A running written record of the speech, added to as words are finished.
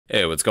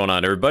Hey, what's going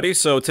on, everybody?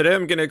 So today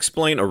I'm going to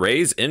explain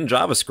arrays in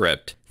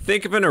JavaScript.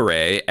 Think of an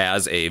array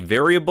as a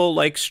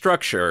variable-like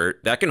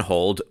structure that can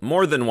hold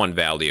more than one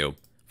value.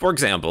 For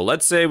example,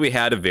 let's say we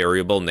had a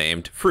variable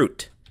named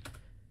fruit.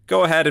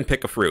 Go ahead and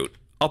pick a fruit.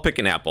 I'll pick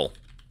an apple.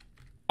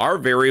 Our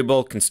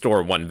variable can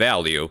store one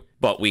value,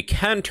 but we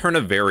can turn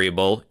a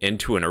variable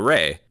into an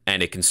array,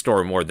 and it can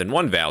store more than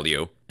one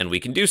value, and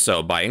we can do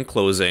so by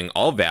enclosing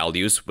all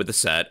values with a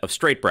set of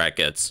straight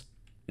brackets.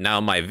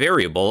 Now my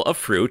variable of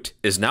fruit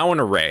is now an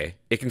array.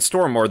 It can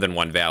store more than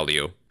one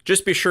value.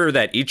 Just be sure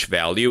that each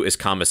value is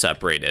comma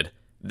separated.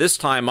 This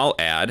time I'll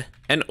add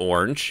an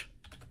orange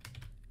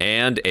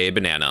and a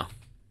banana.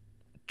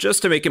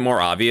 Just to make it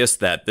more obvious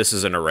that this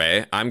is an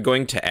array, I'm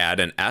going to add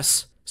an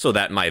S so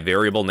that my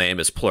variable name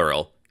is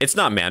plural. It's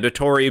not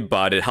mandatory,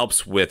 but it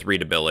helps with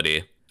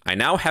readability. I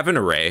now have an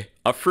array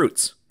of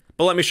fruits.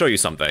 But let me show you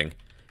something.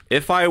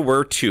 If I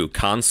were to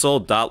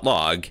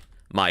console.log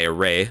my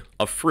array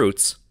of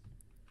fruits,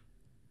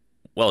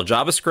 well,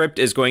 JavaScript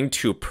is going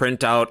to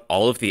print out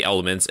all of the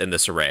elements in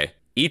this array.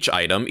 Each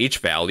item, each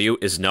value,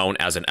 is known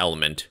as an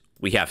element.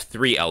 We have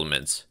 3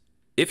 elements.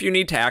 If you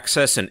need to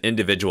access an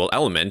individual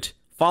element,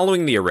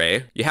 following the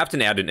array, you have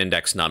to add an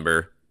index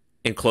number,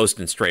 enclosed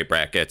in straight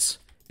brackets.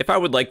 If I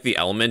would like the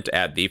element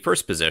at the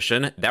first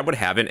position, that would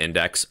have an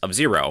index of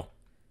 0.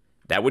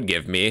 That would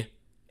give me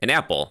an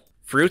apple.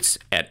 Fruits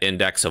at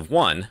index of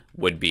 1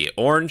 would be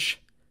orange.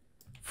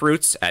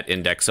 Fruits at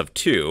index of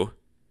 2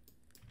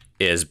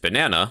 is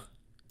banana.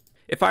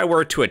 If I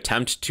were to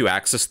attempt to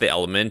access the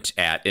element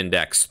at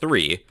index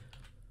 3,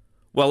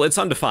 well, it's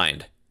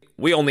undefined.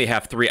 We only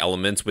have 3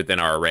 elements within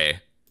our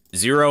array.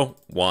 0,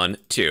 1,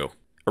 2.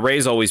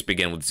 Arrays always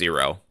begin with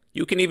 0.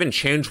 You can even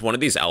change one of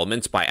these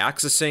elements by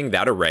accessing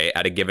that array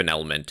at a given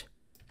element.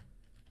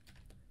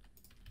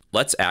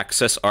 Let's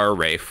access our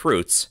array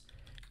fruits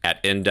at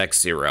index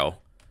 0.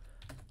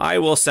 I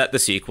will set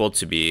this equal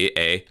to be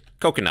a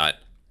coconut.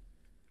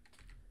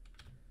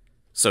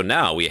 So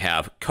now we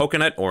have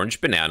coconut, orange,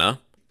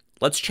 banana.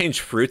 Let's change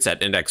fruits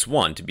at index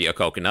 1 to be a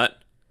coconut.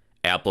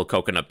 Apple,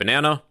 coconut,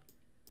 banana.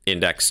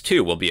 Index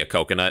 2 will be a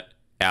coconut.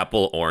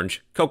 Apple,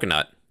 orange,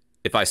 coconut.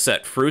 If I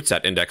set fruits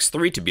at index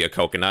 3 to be a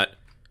coconut,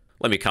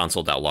 let me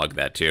console.log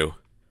that too.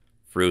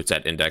 Fruits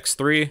at index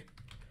 3.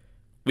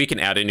 We can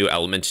add a new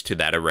element to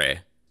that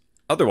array.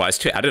 Otherwise,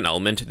 to add an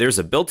element, there's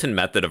a built-in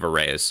method of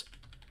arrays.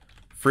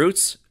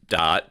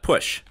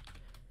 Fruits.push.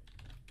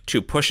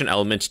 To push an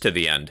element to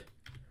the end.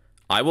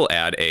 I will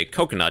add a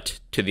coconut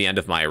to the end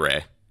of my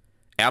array.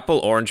 Apple,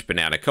 orange,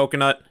 banana,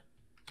 coconut.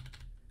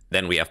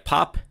 Then we have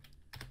pop.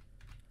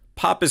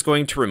 Pop is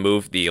going to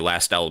remove the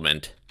last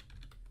element.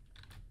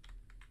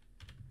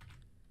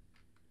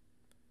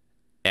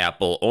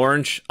 Apple,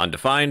 orange,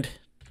 undefined.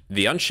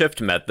 The unshift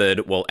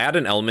method will add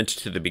an element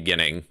to the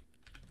beginning.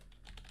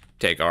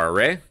 Take our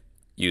array,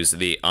 use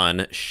the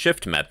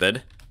unshift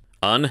method,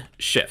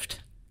 unshift.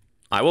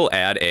 I will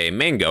add a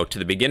mango to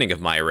the beginning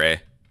of my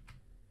array.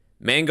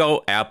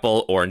 Mango,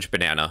 apple, orange,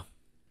 banana.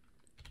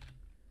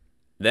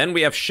 Then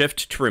we have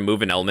shift to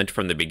remove an element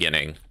from the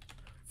beginning.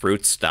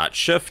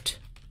 Fruits.shift.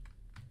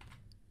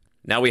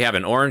 Now we have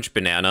an orange,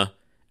 banana,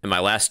 and my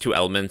last 2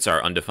 elements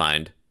are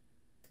undefined.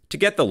 To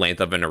get the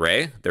length of an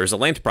array, there's a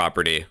length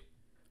property.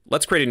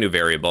 Let's create a new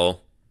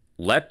variable.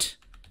 Let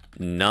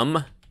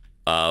numOfFruits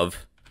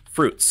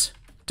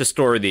to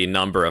store the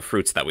number of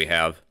fruits that we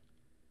have.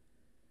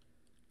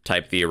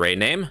 Type the array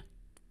name,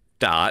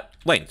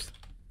 .length.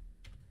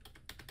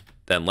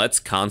 Then let's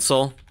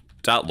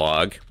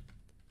console.log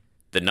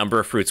the number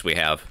of fruits we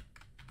have.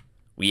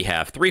 We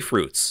have 3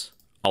 fruits.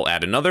 I'll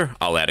add another.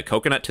 I'll add a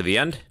coconut to the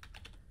end.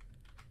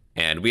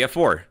 And we have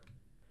 4.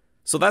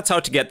 So that's how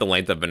to get the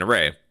length of an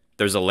array.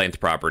 There's a length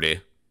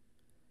property.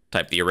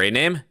 Type the array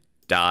name,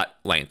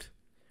 .length.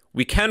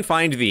 We can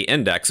find the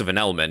index of an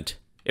element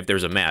if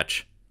there's a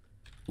match.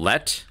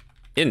 Let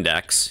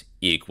index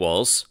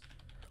equals,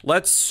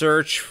 let's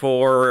search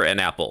for an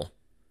apple.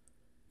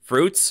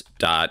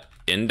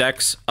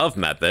 Fruits.indexOf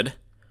method.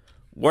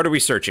 What are we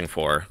searching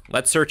for?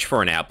 Let's search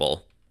for an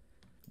apple.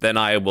 Then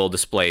I will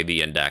display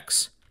the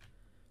index.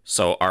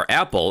 So our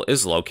apple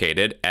is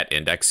located at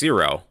index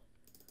 0.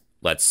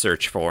 Let's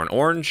search for an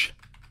orange.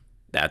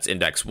 That's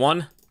index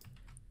 1.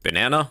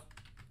 Banana.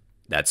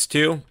 That's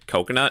 2.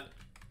 Coconut.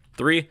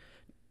 3.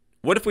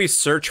 What if we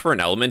search for an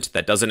element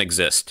that doesn't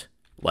exist,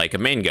 like a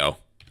mango?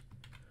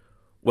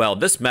 Well,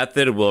 this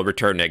method will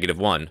return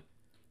 -1.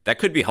 That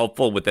could be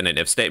helpful within an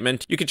if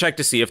statement. You can check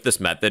to see if this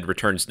method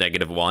returns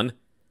 -1.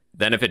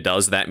 Then if it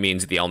does, that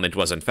means the element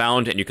wasn't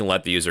found, and you can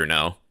let the user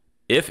know.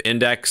 If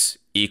index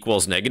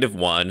equals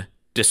 -1,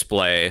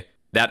 display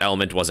that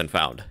element wasn't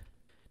found.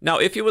 Now,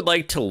 if you would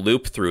like to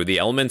loop through the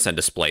elements and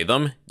display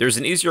them, there's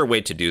an easier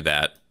way to do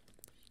that.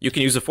 You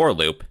can use a for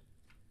loop.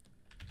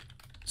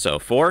 So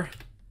for,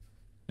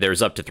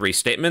 there's up to 3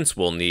 statements.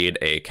 We'll need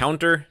a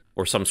counter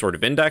or some sort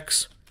of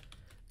index.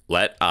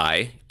 Let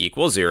I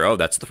equal 0,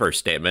 that's the first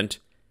statement.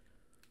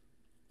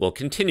 We'll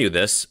continue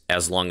this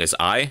as long as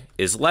I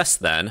is less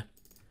than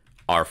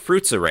our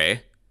fruits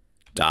array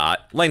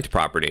dot length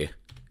property.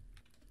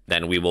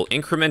 Then we will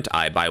increment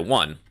I by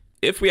 1.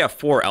 If we have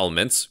 4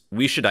 elements,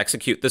 we should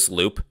execute this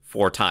loop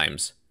 4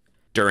 times.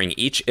 During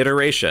each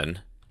iteration,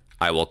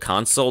 I will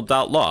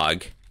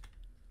console.log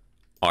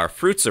our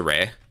fruits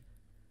array,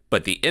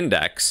 but the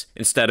index,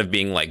 instead of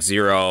being like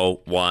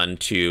 0, 1,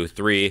 2,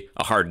 3,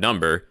 a hard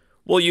number,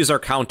 we'll use our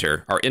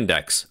counter, our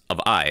index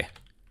of I.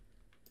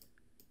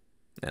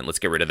 And let's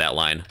get rid of that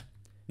line.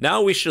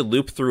 Now we should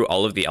loop through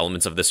all of the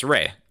elements of this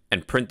array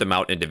and print them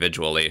out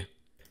individually.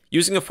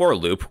 Using a for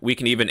loop, we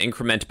can even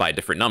increment by a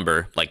different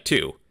number, like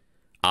 2.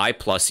 I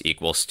plus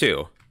equals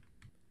 2.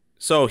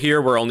 So here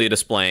we're only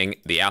displaying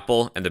the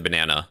apple and the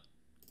banana.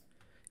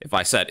 If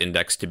I set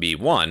index to be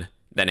 1,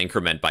 then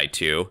increment by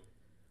 2,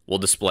 we'll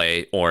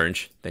display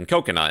orange, then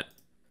coconut.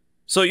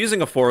 So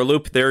using a for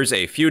loop, there's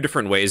a few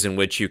different ways in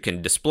which you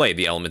can display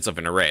the elements of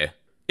an array.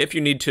 If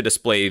you need to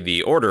display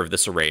the order of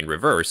this array in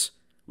reverse,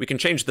 we can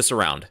change this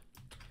around.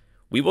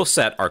 We will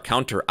set our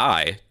counter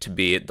I to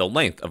be the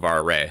length of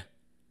our array.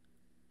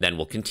 Then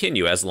we'll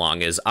continue as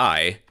long as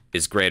I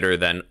is greater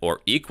than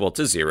or equal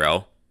to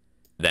 0,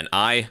 then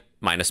I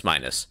minus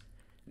minus.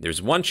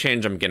 There's one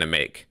change I'm going to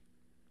make.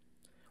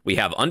 We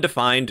have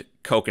undefined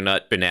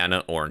coconut,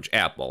 banana, orange,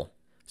 apple.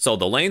 So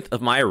the length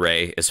of my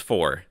array is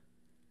 4.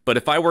 But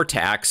if I were to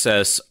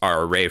access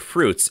our array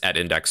fruits at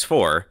index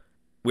 4,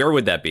 where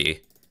would that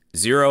be?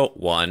 0,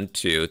 1,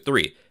 2,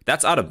 3.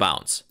 That's out of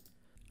bounds.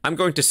 I'm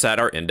going to set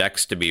our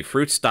index to be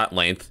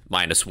fruits.length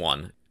minus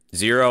 1.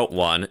 0,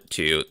 1,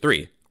 2,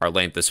 3. Our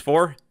length is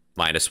 4,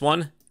 minus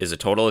 1 is a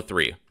total of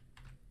 3.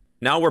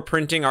 Now we're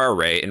printing our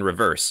array in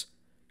reverse.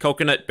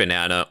 Coconut,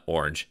 banana,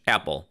 orange,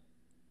 apple.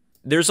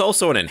 There's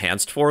also an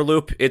enhanced for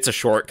loop. It's a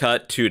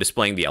shortcut to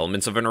displaying the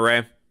elements of an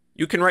array.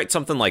 You can write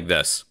something like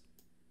this.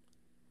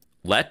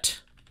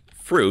 Let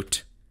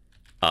fruit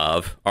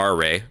of our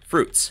array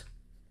fruits.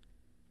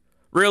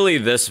 Really,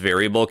 this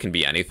variable can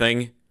be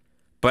anything,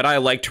 but I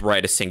like to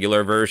write a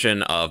singular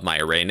version of my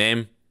array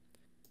name.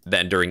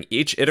 Then during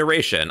each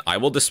iteration, I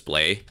will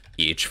display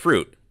each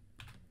fruit.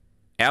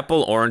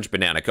 Apple, orange,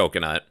 banana,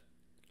 coconut.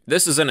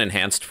 This is an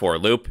enhanced for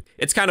loop.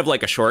 It's kind of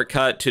like a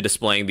shortcut to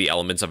displaying the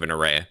elements of an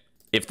array.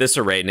 If this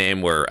array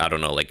name were, I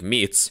don't know, like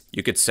meats,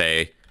 you could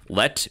say,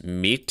 let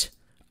meat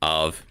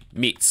of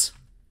meats,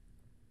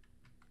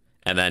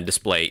 and then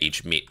display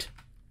each meat.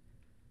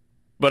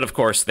 But of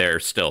course, they're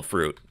still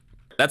fruit.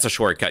 That's a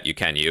shortcut you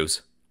can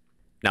use.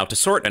 Now to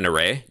sort an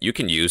array, you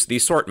can use the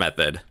sort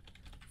method,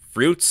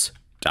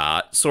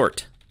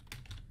 fruits.sort.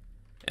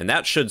 And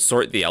that should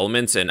sort the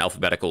elements in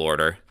alphabetical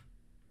order.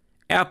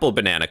 Apple,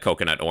 banana,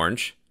 coconut,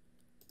 orange.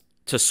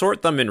 To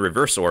sort them in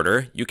reverse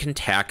order, you can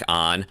tack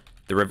on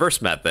the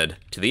reverse method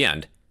to the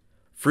end.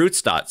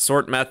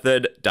 Fruits.sort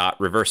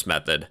method.reverse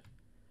method.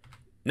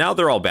 Now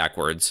they're all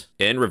backwards,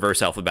 in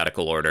reverse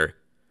alphabetical order.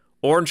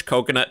 Orange,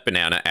 coconut,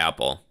 banana,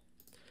 apple.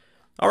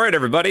 Alright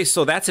everybody,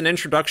 so that's an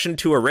introduction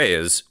to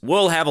arrays.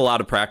 We'll have a lot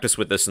of practice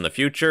with this in the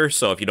future,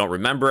 so if you don't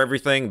remember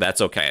everything,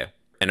 that's okay.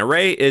 An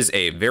array is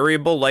a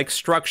variable-like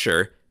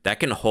structure that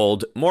can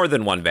hold more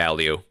than one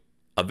value.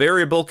 A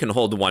variable can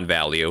hold one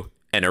value.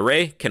 An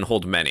array can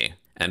hold many.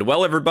 And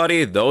well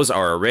everybody, those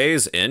are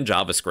arrays in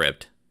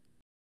JavaScript.